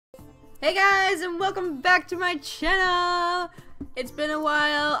Hey guys, and welcome back to my channel. It's been a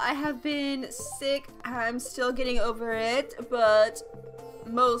while. I have been sick. I'm still getting over it, but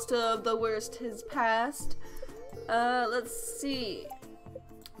most of the worst has passed. Let's see.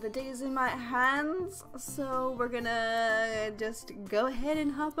 The day's in my hands, so we're gonna just go ahead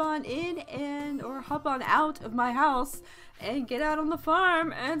and hop on in or hop on out of my house and get out on the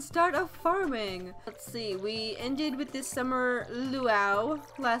farm and start a farming. Let's see, we ended with this summer luau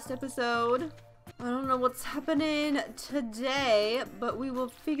last episode. I don't know what's happening today, but we will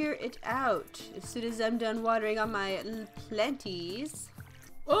figure it out as soon as I'm done watering on my planties.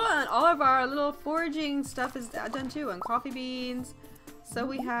 Oh, and all of our little foraging stuff is done too, and coffee beans. So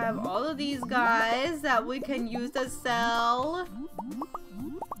we have all of these guys that we can use to sell.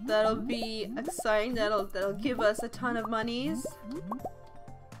 That'll be exciting. That'll give us a ton of monies.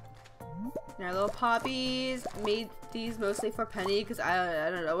 And our little poppies. Made these mostly for Penny because I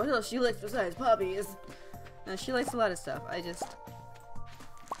don't know what else she likes besides poppies. No, she likes a lot of stuff. I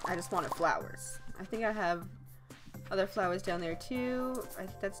just wanted flowers. I think I have other flowers down there too. I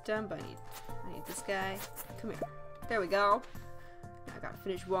think that's done, but I need this guy. Come here. There we go. I gotta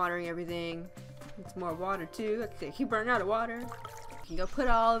finish watering everything. Need some more water too. I keep running out of water. We can go put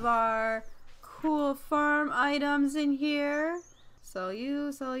all of our cool farm items in here. Sell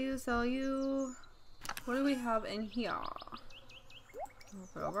you, sell you, sell you. What do we have in here? We'll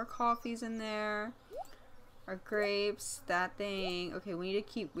put all our coffees in there. Our grapes, that thing. Okay, we need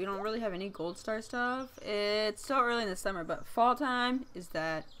to keep, we don't really have any gold star stuff. It's still early in the summer, but fall time is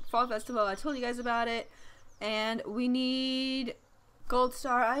that fall festival. I told you guys about it. And we need gold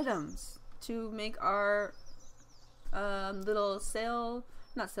star items to make our little sale,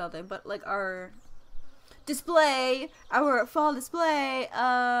 not sale thing, but like our display, our fall display,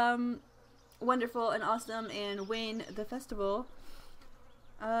 wonderful and awesome and win the festival.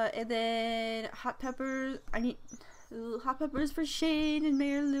 And then hot peppers, I need hot peppers for Shane and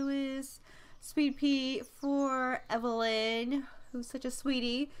Mayor Lewis, sweet pea for Evelyn, who's such a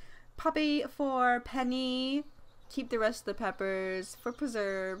sweetie, poppy for Penny. Keep the rest of the peppers for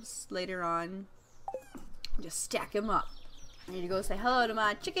preserves later on. Just stack them up. I need to go say hello to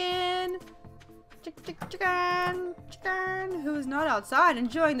my chicken. Chicken. Who's not outside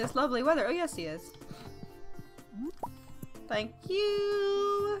enjoying this lovely weather. Oh, yes, he is. Thank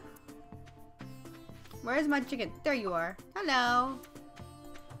you. Where's my chicken? There you are. Hello.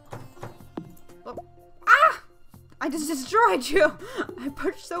 Oh. Ah! I just destroyed you! I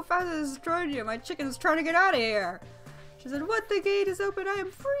pushed so fast I destroyed you. My chicken is trying to get out of here. She said, "What? The gate is open. I am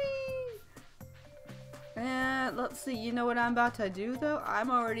free!" And let's see. You know what I'm about to do, though?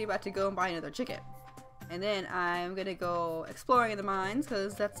 I'm already about to go and buy another chicken. And then I'm going to go exploring in the mines,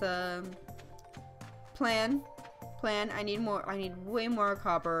 because that's a plan. I need more. I need way more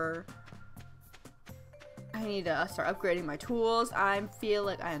copper. I need to start upgrading my tools. I feel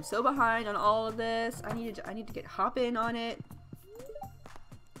like I am so behind on all of this. I need to get hopping on it.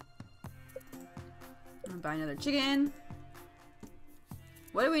 I'm gonna buy another chicken.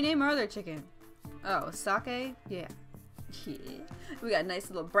 What do we name our other chicken? Oh, Sake? Yeah. Yeah. We got a nice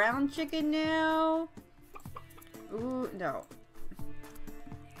little brown chicken now. Ooh, no.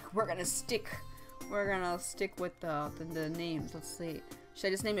 We're gonna stick with the names. Let's see. Should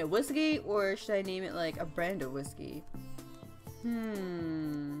I just name it whiskey, or should I name it like a brand of whiskey?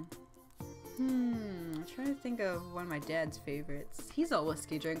 I'm trying to think of one of my dad's favorites. He's a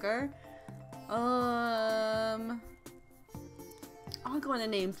whiskey drinker. I'll go into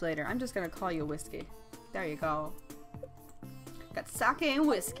names later. I'm just gonna call you whiskey. There you go. Got sake and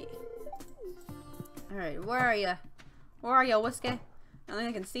whiskey. Alright, where are you? Where are you, whiskey? I don't think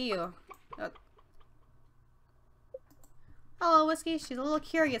I can see you. Hello, Whiskey. She's a little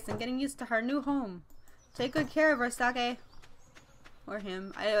curious and getting used to her new home. Take good care of her, Sake. Or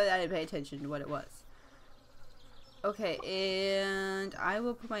him. I didn't pay attention to what it was. Okay, and I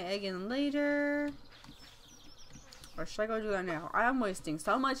will put my egg in later. Or should I go do that now? I'm wasting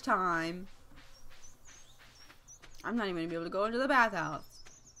so much time. I'm not even going to be able to go into the bathhouse.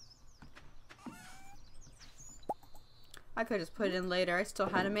 I could just put it in later. I still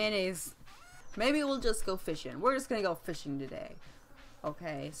had a mayonnaise. Maybe we'll just go fishing. We're just gonna go fishing today.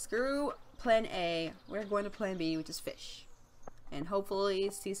 Okay, screw plan A. We're going to plan B, which is fish. And hopefully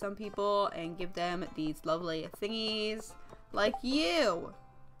see some people and give them these lovely thingies like you.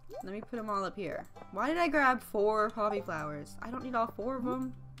 Let me put them all up here. Why did I grab 4 poppy flowers? I don't need all 4 of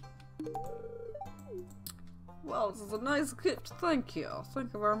them. Well, this is a nice gift. Thank you.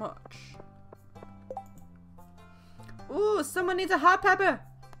 Thank you very much. Ooh, someone needs a hot pepper.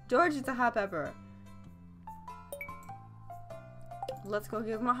 George needs a hot pepper. Let's go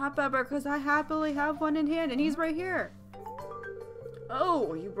give him a hot pepper because I happily have one in hand and he's right here.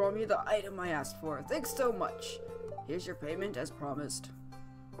 Oh, you brought me the item I asked for. Thanks so much. Here's your payment as promised.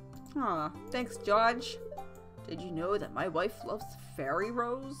 Aw, thanks, George. Did you know that my wife loves fairy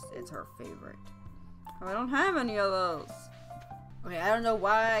rose? It's her favorite. Oh, I don't have any of those. Okay, I don't know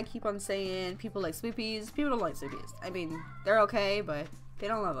why I keep on saying people like sweet peas. People don't like sweet peas. I mean, they're okay, but they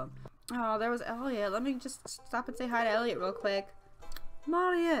don't love them. Oh, there was Elliot. Let me just stop and say hi to Elliot real quick.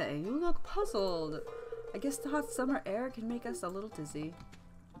 Maria, you look puzzled. I guess the hot summer air can make us a little dizzy.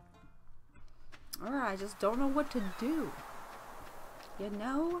 Alright, I just don't know what to do. You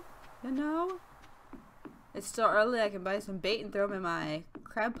know? It's still early. I can buy some bait and throw them in my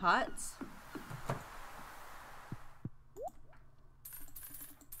crab pots.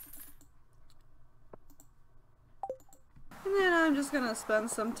 And then I'm just gonna spend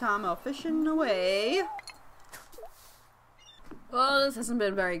some time out fishing away. Well, this hasn't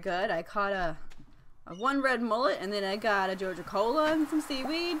been very good. I caught a one red mullet, and then I got a Georgia cola and some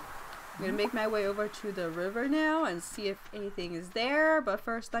seaweed. I'm gonna make my way over to the river now and see if anything is there. But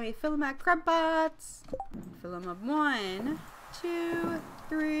first, let me fill my crab pots. Fill them up 1, 2,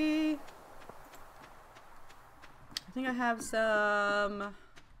 3. I think I have some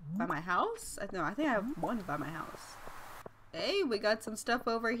by my house. No, I think I have one by my house. Hey, we got some stuff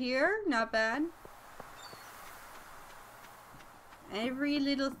over here. Not bad. Every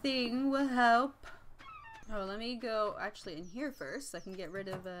little thing will help. Oh, let me go actually in here first so I can get rid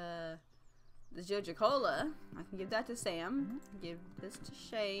of the Joja Cola. I can give that to Sam. Give this to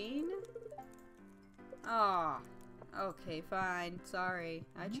Shane. Aw. Okay, fine. Sorry.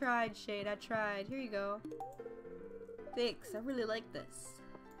 I tried, Shane. I tried. Here you go. Thanks. I really like this.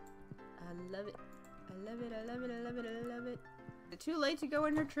 I love it. I love it. I love it. I love it. I love it. Is it too late to go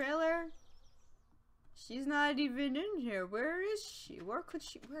in her trailer? She's not even in here. Where is she? Where could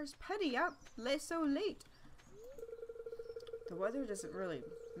she? Where's Petty out so late? The weather doesn't really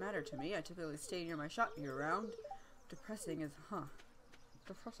matter to me. I typically stay near my shop year round. Depressing is,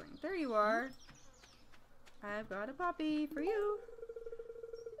 depressing. There you are. I've got a puppy for you.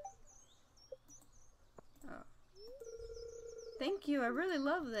 Oh. Thank you. I really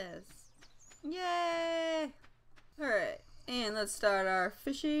love this. Yay! Alright. And let's start our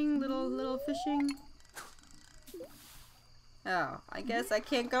fishing. Little fishing. Oh, I guess I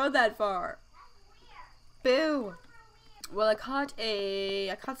can't go that far. Boo! Well, I caught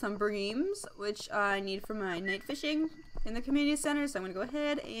some breams, which I need for my night fishing in the community center, so I'm gonna go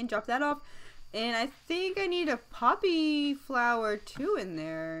ahead and drop that off. And I think I need a poppy flower too in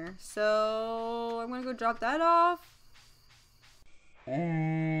there, so I'm gonna go drop that off.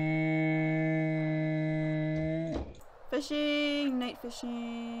 Fishing, night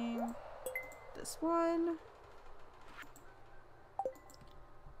fishing. This one.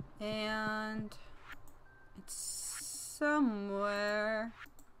 And it's somewhere.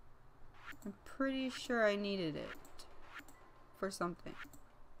 I'm pretty sure I needed it for something.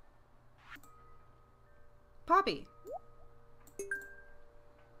 Poppy.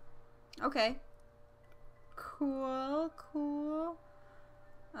 Okay. Cool, cool.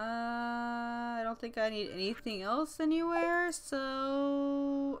 I don't think I need anything else anywhere,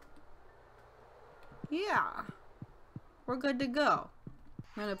 so yeah. We're good to go.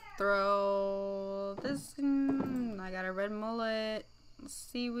 I'm gonna throw this in. I got a red mullet,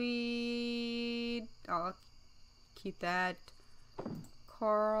 seaweed. I'll keep that.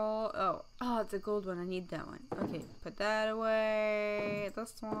 Coral. Oh, it's a gold one. I need that one. Okay, put that away.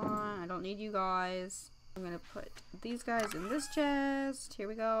 This one. I don't need you guys. I'm gonna put these guys in this chest. Here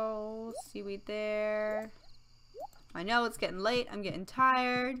we go. Seaweed there. I know it's getting late. I'm getting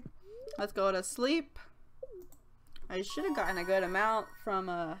tired. Let's go to sleep. I should have gotten a good amount from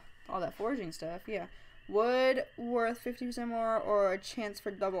all that foraging stuff. Yeah. Wood worth 50% more or a chance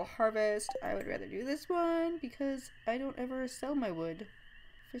for double harvest. I would rather do this one because I don't ever sell my wood.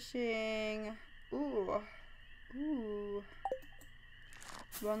 Fishing. Ooh. Ooh.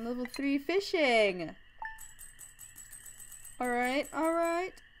 We're on level 3 fishing. Alright,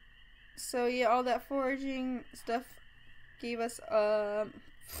 alright. So yeah, all that foraging stuff gave us,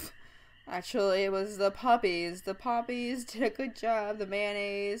 actually it was the puppies. The puppies did a good job. The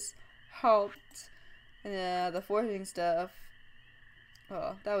mayonnaise helped. And the foraging stuff,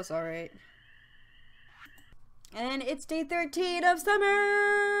 oh, that was alright. And it's day 13 of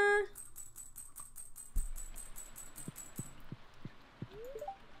summer!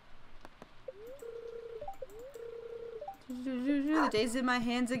 The day's in my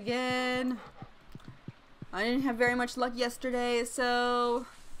hands again. I didn't have very much luck yesterday, so...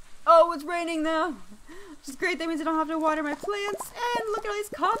 Oh, it's raining now! Which is great. That means I don't have to water my plants. And look at all these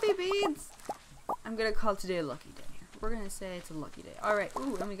coffee beans. I'm gonna call today a lucky day. We're gonna say it's a lucky day. Alright,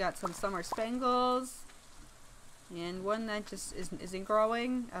 ooh, and we got some summer spangles. And one that just isn't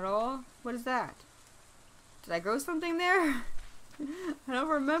growing at all. What is that? Did I grow something there? I don't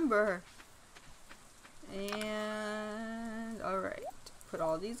remember. And alright. Put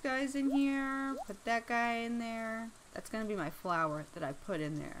all these guys in here. Put that guy in there. That's gonna be my flower that I put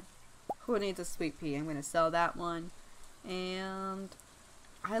in there. Who needs a sweet pea? I'm gonna sell that one. And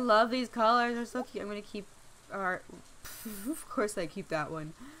I love these colors. They're so cute. I'm gonna keep our of course I keep that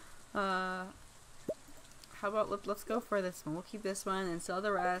one. How about let's go for this one. We'll keep this one and sell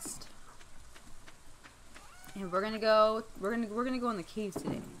the rest. And we're gonna go in the cave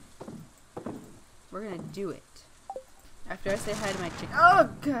today. We're gonna do it. After I say hi to my chicken. Oh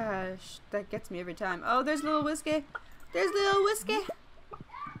gosh, that gets me every time. Oh, there's little Whiskey. There's little Whiskey.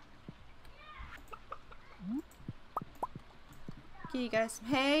 Okay, you guys.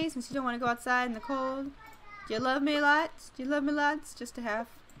 Hey, since you don't want to go outside in the cold, do you love me lots? Do you love me lots? Just a half.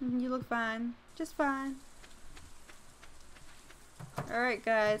 You look fine. Just fine. Alright,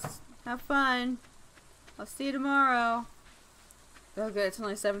 guys. Have fun. I'll see you tomorrow. Oh good, it's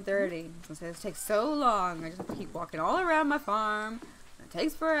only 7:30. Since it takes so long, I just have to keep walking all around my farm. It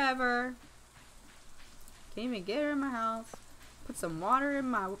takes forever. Can't even get her in my house. Put some water in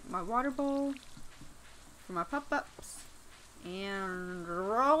my water bowl for my pop-ups. And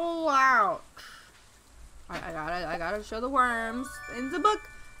roll out. I gotta show the worms. In the book.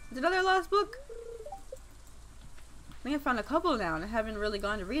 It's another lost book. I think I found a couple now and I haven't really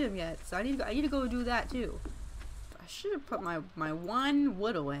gone to read them yet. So I need to go do that too. I should have put my one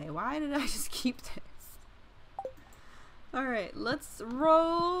wood away. Why did I just keep this? Alright, let's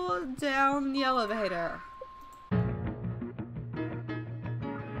roll down the elevator.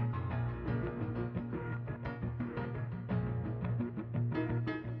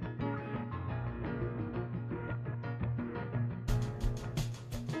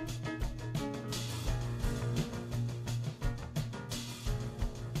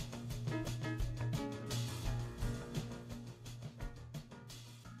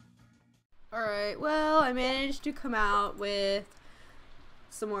 Alright, well, I managed to come out with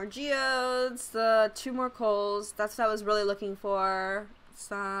some more geodes, 2 more coals. That's what I was really looking for.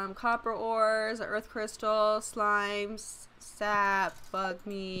 Some copper ores, earth crystal, slimes, sap, bug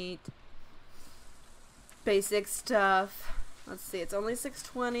meat, basic stuff. Let's see, it's only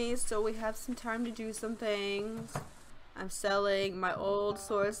 6:20, so we have some time to do some things. I'm selling my old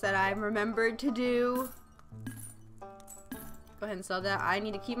swords that I remembered to do. Go ahead and sell that. I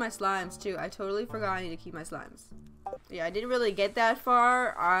need to keep my slimes too. I totally forgot I need to keep my slimes. Yeah, I didn't really get that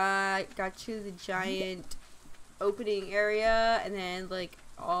far. I got to the giant opening area and then like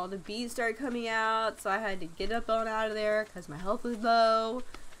all the bees started coming out, so I had to get up on out of there because my health was low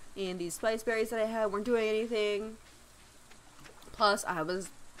and these spice berries that I had weren't doing anything. Plus I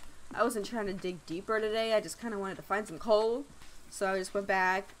wasn't trying to dig deeper today. I just kind of wanted to find some coal, so I just went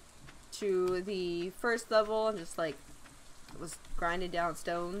back to the first level and just like was grinding down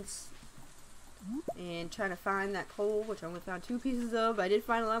stones and trying to find that coal, which I only found 2 pieces of, but I did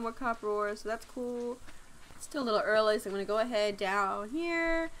find a lot more copper ore, so that's cool. It's still a little early, so I'm going to go ahead down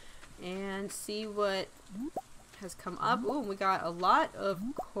here and see what has come up. Ooh, we got a lot of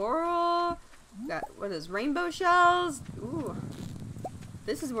coral. We got, what is rainbow shells? Ooh,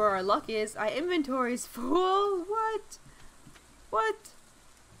 this is where our luck is. Our inventory's full. What?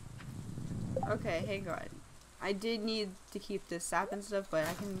 Okay, hang on. I did need to keep this sap and stuff, but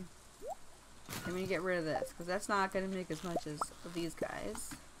I'm gonna get rid of this because that's not gonna make as much as these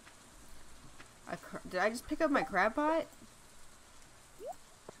guys. Did I just pick up my crab pot?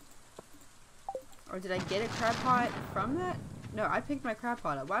 Or did I get a crab pot from that? No, I picked my crab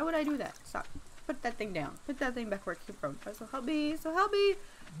pot up. Why would I do that? Stop. Put that thing down. Put that thing back where it came from. So help me. So help me.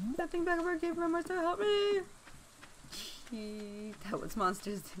 Put that thing back where it came from. So help me. That was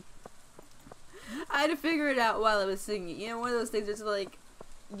monsters. I had to figure it out while I was singing. You know, one of those things that's like,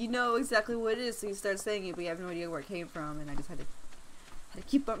 you know exactly what it is, so you start saying it, but you have no idea where it came from, and I just had to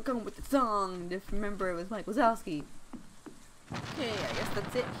keep on going with the song to remember it was Mike Wazowski. Okay, I guess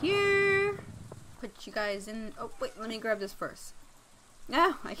that's it here. Put you guys in. Oh, wait, let me grab this first.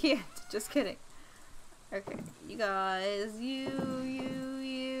 No, I can't. Just kidding. Okay, you guys, you.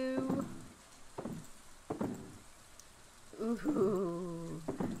 Ooh,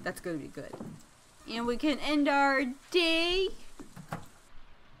 that's gonna be good. And we can end our day.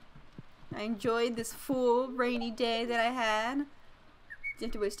 I enjoyed this full rainy day that I had. Didn't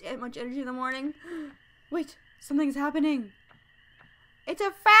have to waste much energy in the morning. Wait, something's happening. It's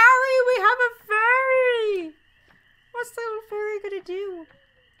a fairy! We have a what's the little fairy gonna do?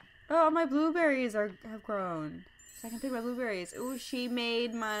 Oh, my blueberries have grown. So I can pick my blueberries. Ooh, she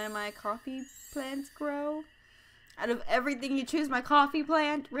made my coffee plants grow. Out of everything you choose my coffee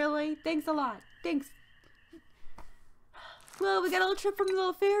plant? Really? Thanks a lot. Thanks. Well, we got a little trip from the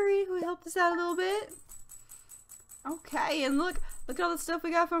little fairy who helped us out a little bit. Okay, and look at all the stuff we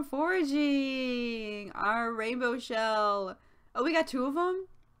got from foraging. Our rainbow shell. Oh, we got 2 of them?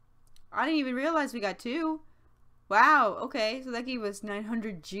 I didn't even realize we got 2. Wow, okay, so that gave us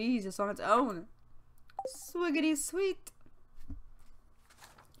 900 G's just on its own. Swiggity sweet.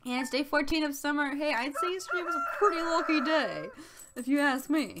 And it's day 14 of summer. Hey, I'd say yesterday was a pretty lucky day, if you ask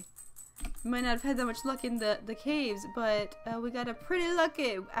me. We might not have had that much luck in the caves, but we got a pretty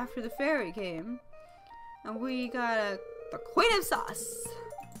lucky after the fairy came. And we got the queen of sauce.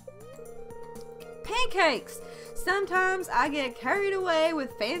 Pancakes! Sometimes I get carried away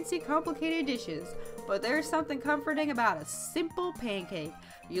with fancy, complicated dishes, but there's something comforting about a simple pancake.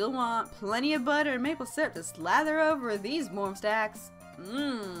 You'll want plenty of butter and maple syrup to slather over these warm stacks.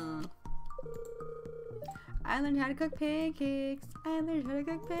 Mmm. I learned how to cook pancakes. I learned how to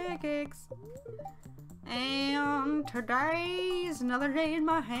cook pancakes. And today is another day in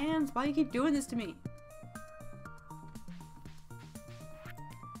my hands. Why you keep doing this to me?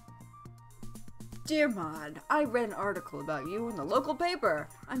 Dear Maud, I read an article about you in the local paper.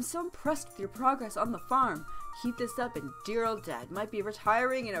 I'm so impressed with your progress on the farm. Keep this up and dear old Dad might be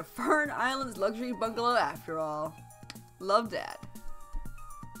retiring in a Fern Islands luxury bungalow after all. Love, Dad.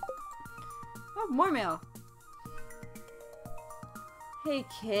 Oh, more mail. Hey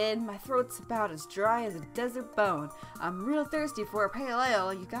kid, my throat's about as dry as a desert bone. I'm real thirsty for a pale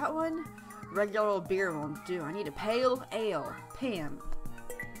ale. You got one? Regular old beer won't do. I need a pale ale. Pam.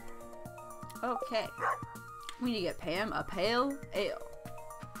 Okay. We need to get Pam a pale ale.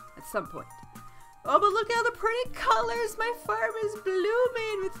 At some point. Oh, but look at all the pretty colors! My farm is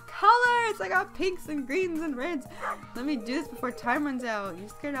blooming with colors! I got pinks and greens and reds. Let me do this before time runs out. You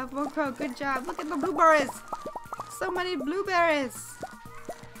scared off one crow. Good job. Look at the blueberries! So many blueberries!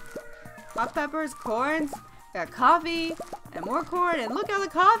 Hot peppers, corns, got coffee, and more corn, and look at all the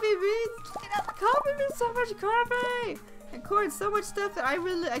coffee beans! Look at all the coffee beans! So much coffee! And corn, so much stuff that I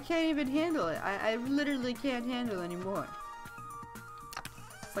can't even handle it. I literally can't handle anymore.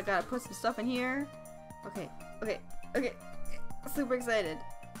 So I gotta put some stuff in here. Okay. Super excited.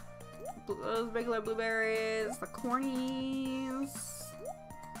 Those regular blueberries, the cornies,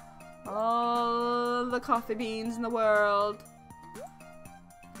 all the coffee beans in the world.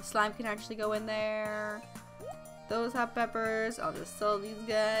 The slime can actually go in there. Those hot peppers, I'll just sell these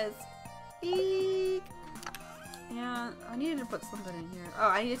guys. Eek. Yeah, I needed to put something in here. Oh,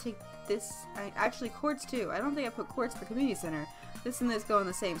 I need to take this. Actually, quartz too. I don't think I put quartz for community center. This and this go in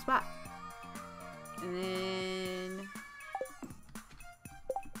the same spot. And then,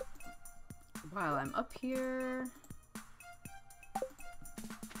 while I'm up here,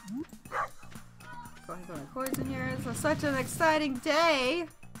 go ahead and put my quartz in here. It's such an exciting day.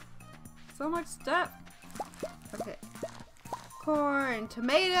 So much stuff. Okay. Corn,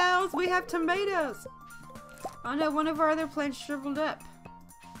 tomatoes. We have tomatoes. Oh no, one of our other plants shriveled up.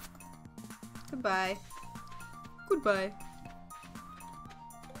 Goodbye. Goodbye.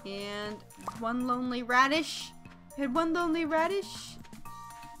 And one lonely radish. We had one lonely radish.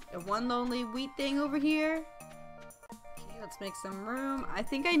 And one lonely wheat thing over here. Okay, let's make some room. I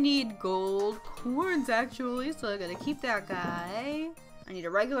think I need gold corns actually, so I gotta keep that guy. I need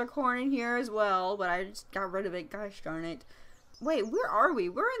a regular corn in here as well, but I just got rid of it. Gosh darn it. Wait, where are we?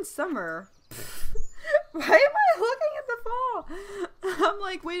 We're in summer. Why am I looking at the fall? I'm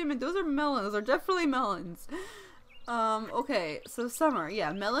like, wait a minute, those are melons. Those are definitely melons. Okay, so summer.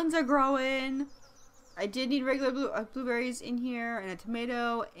 Yeah, melons are growing. I did need regular blueberries in here and a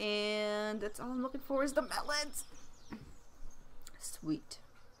tomato, and that's all I'm looking for is the melons. Sweet.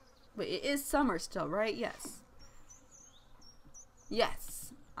 Wait, it is summer still, right? Yes.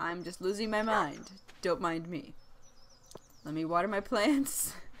 Yes. I'm just losing my mind. Don't mind me. Let me water my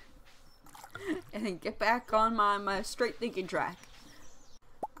plants. And then get back on my straight thinking track.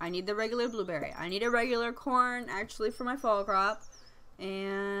 I need the regular blueberry. I need a regular corn actually for my fall crop.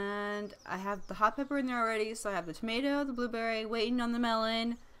 And I have the hot pepper in there already. So I have the tomato, the blueberry, waiting on the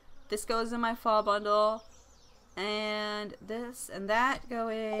melon. This goes in my fall bundle. And this and that go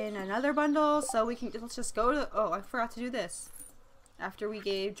in another bundle. So we can, let's just go to, oh, I forgot to do this. After we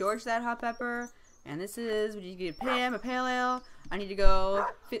gave George that hot pepper. And this is, we need to get Pam a pale ale. I need to go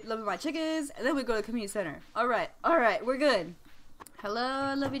love my chickens, and then we go to the community center. Alright, we're good.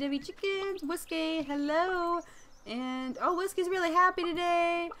 Hello, lovey-dovey chickens. Whiskey, hello. And, oh, Whiskey's really happy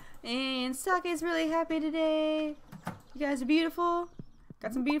today. And Sake's really happy today. You guys are beautiful.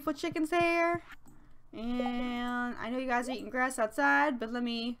 Got some beautiful chickens here. And I know you guys are eating grass outside, but let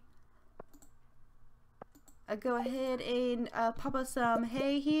me go ahead and pop us some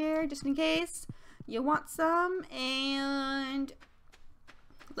hay here, just in case you want some. And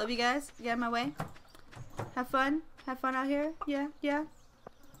love you guys. Get out of my way. Have fun. Have fun out here. Yeah, yeah.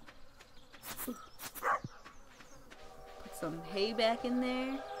 Put some hay back in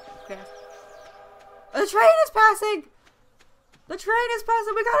there. Grass. The train is passing! The train is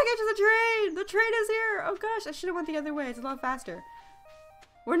passing! We gotta get to the train! The train is here! Oh gosh, I should have went the other way. It's a lot faster.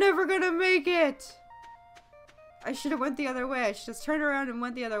 We're never gonna make it! I should have went the other way. I should just turn around and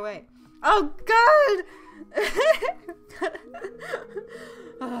went the other way. Oh god!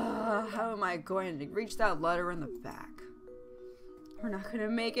 How am I going to reach that letter in the back? We're not gonna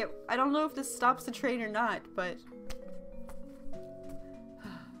make it. I don't know if this stops the train or not, but...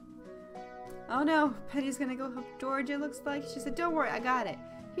 Oh no, Penny's gonna go help George, it looks like. She said, don't worry, I got it.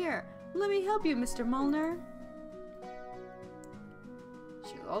 Here, let me help you, Mr. Molnar.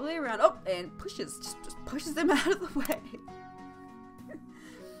 She goes all the way around. Oh, and pushes, just pushes him out of the way.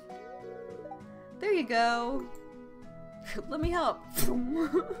 There you go. Let me help.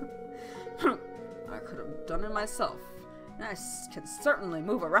 I could have done it myself. And I can certainly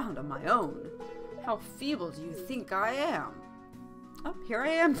move around on my own. How feeble do you think I am? Oh, here I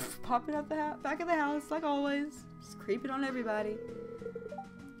am, popping up the back of the house, like always. Just creeping on everybody.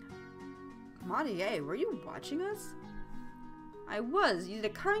 Marie, were you watching us? I was. You did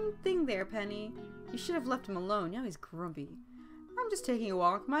a kind thing there, Penny. You should have left him alone. Now he's grumpy. I'm just taking a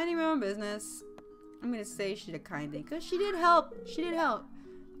walk, minding my own business. I'm gonna say she did a kind thing, because she did help. She did help.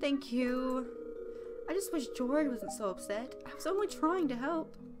 Thank you. I just wish George wasn't so upset. I was only trying to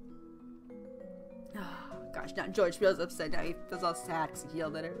help. Gosh, now George feels upset. Now he feels all sad because he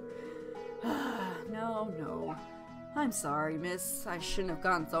yelled at her. No, no. I'm sorry, miss. I shouldn't have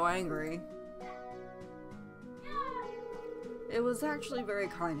gotten so angry. It was actually very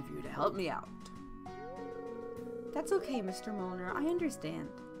kind of you to help me out. That's okay, Mr. Molnar. I understand.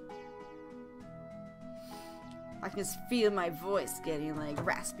 I can just feel my voice getting like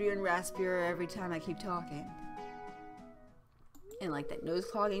raspier and raspier every time I keep talking. And like that nose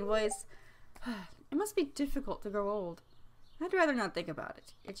clogging voice. It must be difficult to grow old. I'd rather not think about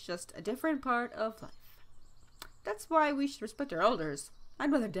it. It's just a different part of life. That's why we should respect our elders. I'd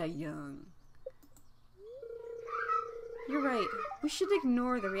rather die young. You're right. We should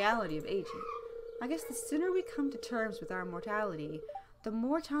ignore the reality of aging. I guess the sooner we come to terms with our mortality, the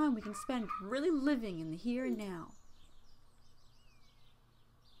more time we can spend really living in the here and now.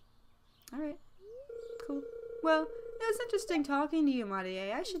 Alright. Cool. Well, it was interesting talking to you,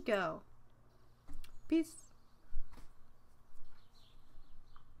 Marie. I should go. Peace.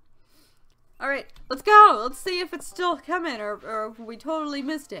 Alright, let's go! Let's see if it's still coming or if we totally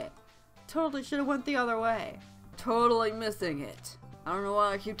missed it. Totally should have went the other way. Totally missing it. I don't know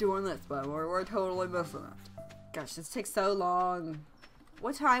why I keep doing this, but we're totally missing it. Gosh, this takes so long.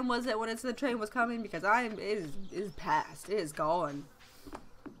 What time was it when the train was coming? Because it is past. It is gone.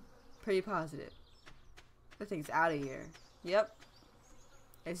 Pretty positive. The thing's out of here. Yep.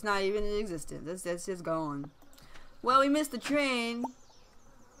 It's not even in existence. It's just gone. Well, we missed the train.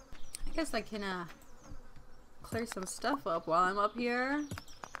 I guess I can clear some stuff up while I'm up here.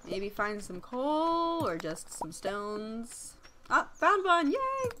 Maybe find some coal or just some stones. Ah, found one!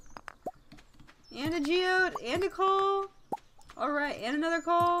 Yay! And a geode and a coal. Alright, and another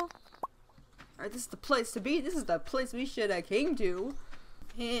coal. Alright, this is the place to be. This is the place we should have came to.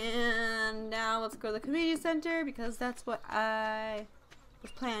 And now let's go to the community center because that's what I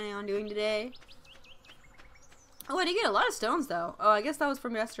was planning on doing today. Oh, I did get a lot of stones though. Oh, I guess that was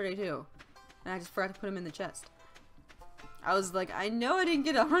from yesterday too. And I just forgot to put them in the chest. I was like, I know I didn't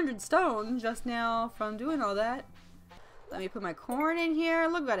get 100 stones just now from doing all that. Let me put my corn in here.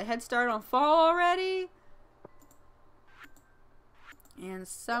 Look, got a head start on fall already. And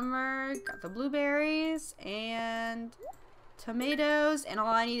summer, got the blueberries and tomatoes, and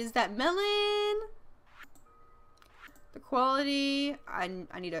all I need is that melon. The quality, I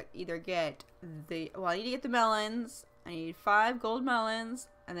need to either get I need to get the melons. I need 5 gold melons,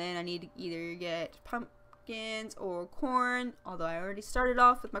 and then I need to either get pumpkins or corn, although I already started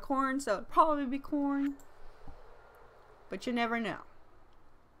off with my corn, so it'll probably be corn. But you never know.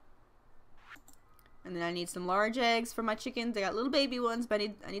 And then I need some large eggs for my chickens. I got little baby ones, but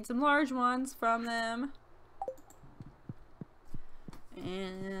I need some large ones from them.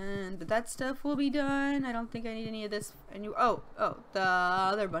 But that stuff will be done. I don't think I need any of this. Oh, the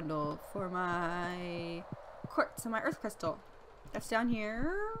other bundle for my quartz and my earth crystal. That's down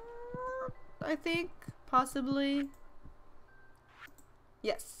here. I think. Possibly.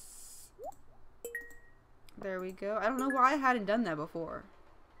 Yes. There we go. I don't know why I hadn't done that before.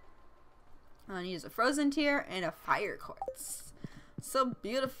 I'm gonna use a frozen tear and a fire quartz. So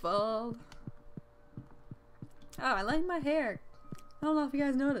beautiful. Oh, I lightened my hair. I don't know if you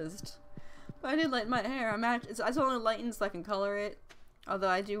guys noticed, but I did lighten my hair. I just only lightened so I can color it. Although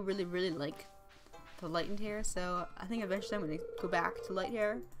I do really like the lightened hair, so I think eventually I'm gonna go back to light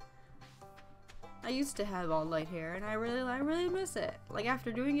hair. I used to have all light hair, and I really miss it. Like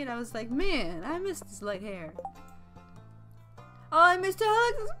after doing it, I was like, man, I miss this light hair. Oh, I missed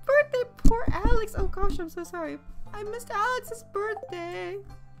Alex's birthday. Poor Alex. Oh gosh, I'm so sorry. I missed Alex's birthday.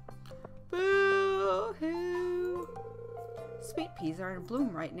 Boo-hoo. Sweet peas are in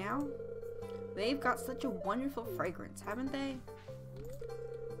bloom right now. They've got such a wonderful fragrance, haven't they?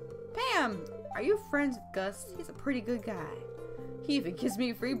 Pam, are you friends with Gus? He's a pretty good guy. He even gives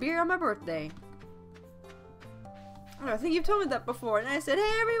me free beer on my birthday. Oh, I think you've told me that before, and I said,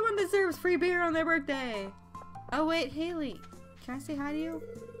 hey, everyone deserves free beer on their birthday. Oh wait, Haley, can I say hi to you?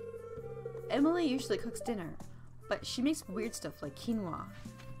 Emily usually cooks dinner, but she makes weird stuff like quinoa.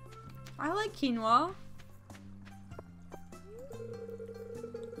 I like quinoa.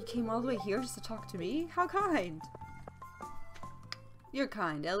 You came all the way here just to talk to me? How kind. You're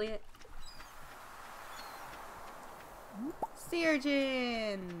kind, Elliot. Sea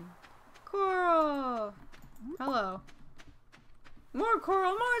urchin. Coral. Hello. More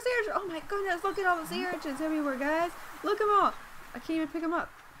coral, more sea urchin. Oh my goodness, look at all the sea urchins everywhere, guys. Look them all. I can't even pick them up.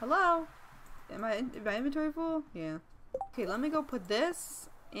 Hello. Is my inventory full? Yeah. Okay, let me go put this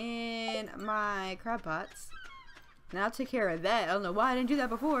in my crab pots. And I'll take care of that. I don't know why I didn't do that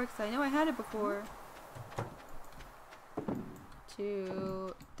before, because I know I had it before.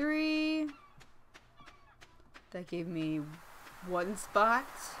 2, 3. That gave me 1 spot.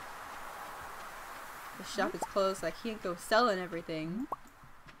 The shop is closed, so I can't go selling everything.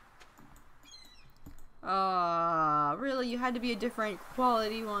 Aw, really? You had to be a different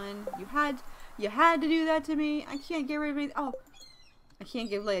quality one. You had to do that to me. I can't get rid of it. Oh, I can't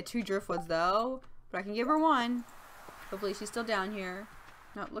give Leia 2 driftwoods though, but I can give her 1. Hopefully she's still down here.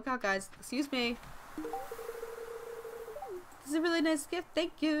 No, look out, guys. Excuse me. This is a really nice gift.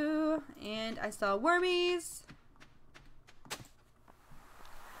 Thank you. And I saw wormies.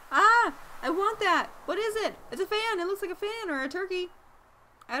 Ah! I want that! What is it? It's a fan! It looks like a fan or a turkey.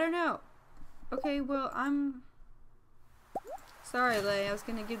 I don't know. Okay, well, I'm sorry, Leia. I was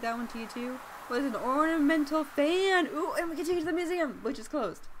gonna give that one to you too. What is it? An ornamental fan? Ooh, and we can take it to the museum, which is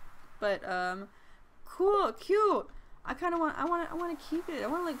closed. But cool, cute. I want to keep it. I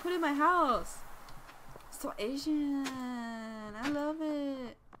want to like put it in my house. So Asian. I love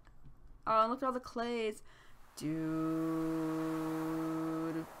it. Oh, look at all the clays. Dude,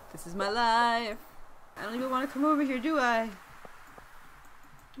 this is my life. I don't even want to come over here, do I?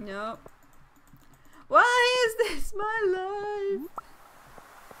 Nope. Why is this my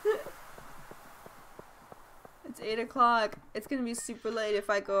life? It's 8 o'clock. It's gonna be super late if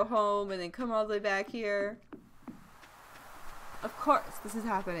I go home and then come all the way back here. Of course, this is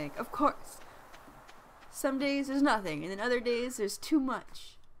happening. Of course. Some days there's nothing, and then other days there's too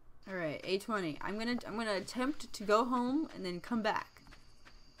much. All right, 8:20. I'm gonna attempt to go home and then come back.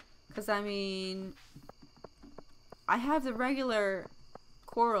 Cause I mean, I have the regular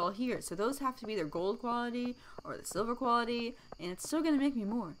coral here, so those have to be either gold quality or the silver quality, and it's still gonna make me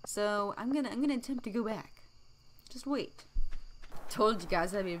more. So I'm gonna attempt to go back. Just wait. Told you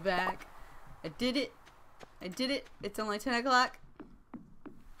guys I'd be back. I did it. I did it. It's only 10 o'clock.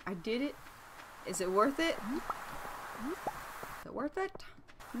 I did it. Is it worth it? Is it worth it?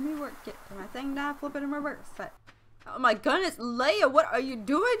 Let me get my thing now. Flip it in reverse. Oh my goodness, Leia, what are you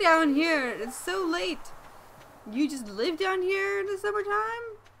doing down here? It's so late. You just live down here in the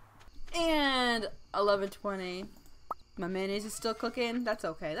summertime? And 11:20. My mayonnaise is still cooking. That's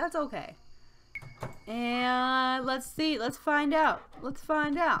okay. That's okay. And let's see. Let's find out. Let's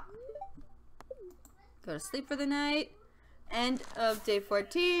find out. Go to sleep for the night. End of day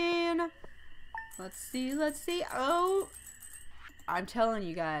 14. Let's see. Let's see. Oh, I'm telling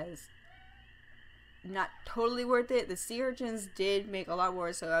you guys, not totally worth it. The sea urchins did make a lot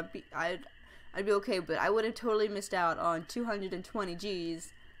more, so I'd be okay. But I would have totally missed out on 220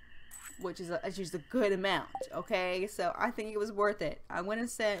 G's, which is a good amount. Okay, so I think it was worth it. I went and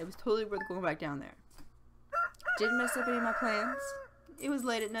said it was totally worth going back down there. Didn't mess up any of my plans. It was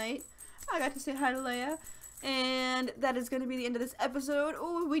late at night. I got to say hi to Leia. And that is going to be the end of this episode.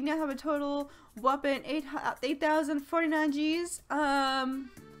 Oh, we now have a total whopping 8,049 G's.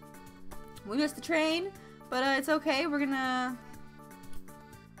 We missed the train, but it's okay. We're gonna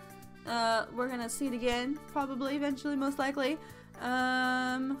We're gonna seed again, probably, eventually, most likely.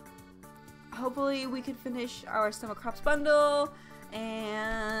 Hopefully we can finish our summer crops bundle,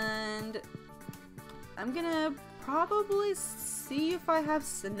 and I'm gonna probably see if I have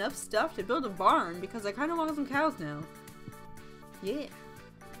enough stuff to build a barn, because I kind of want some cows now. Yeah,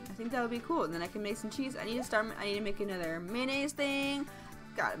 I think that would be cool. And then I can make some cheese. I need to make another mayonnaise thing.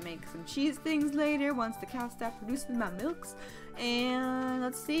 Gotta make some cheese things later once the cows start producing my milks. And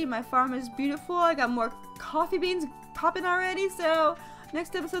let's see, my farm is beautiful. I got more coffee beans popping already, so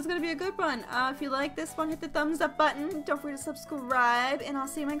next episode's gonna be a good one. If you like this one, hit the thumbs up button. Don't forget to subscribe, and I'll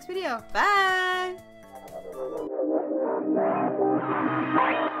see you in my next video. Bye!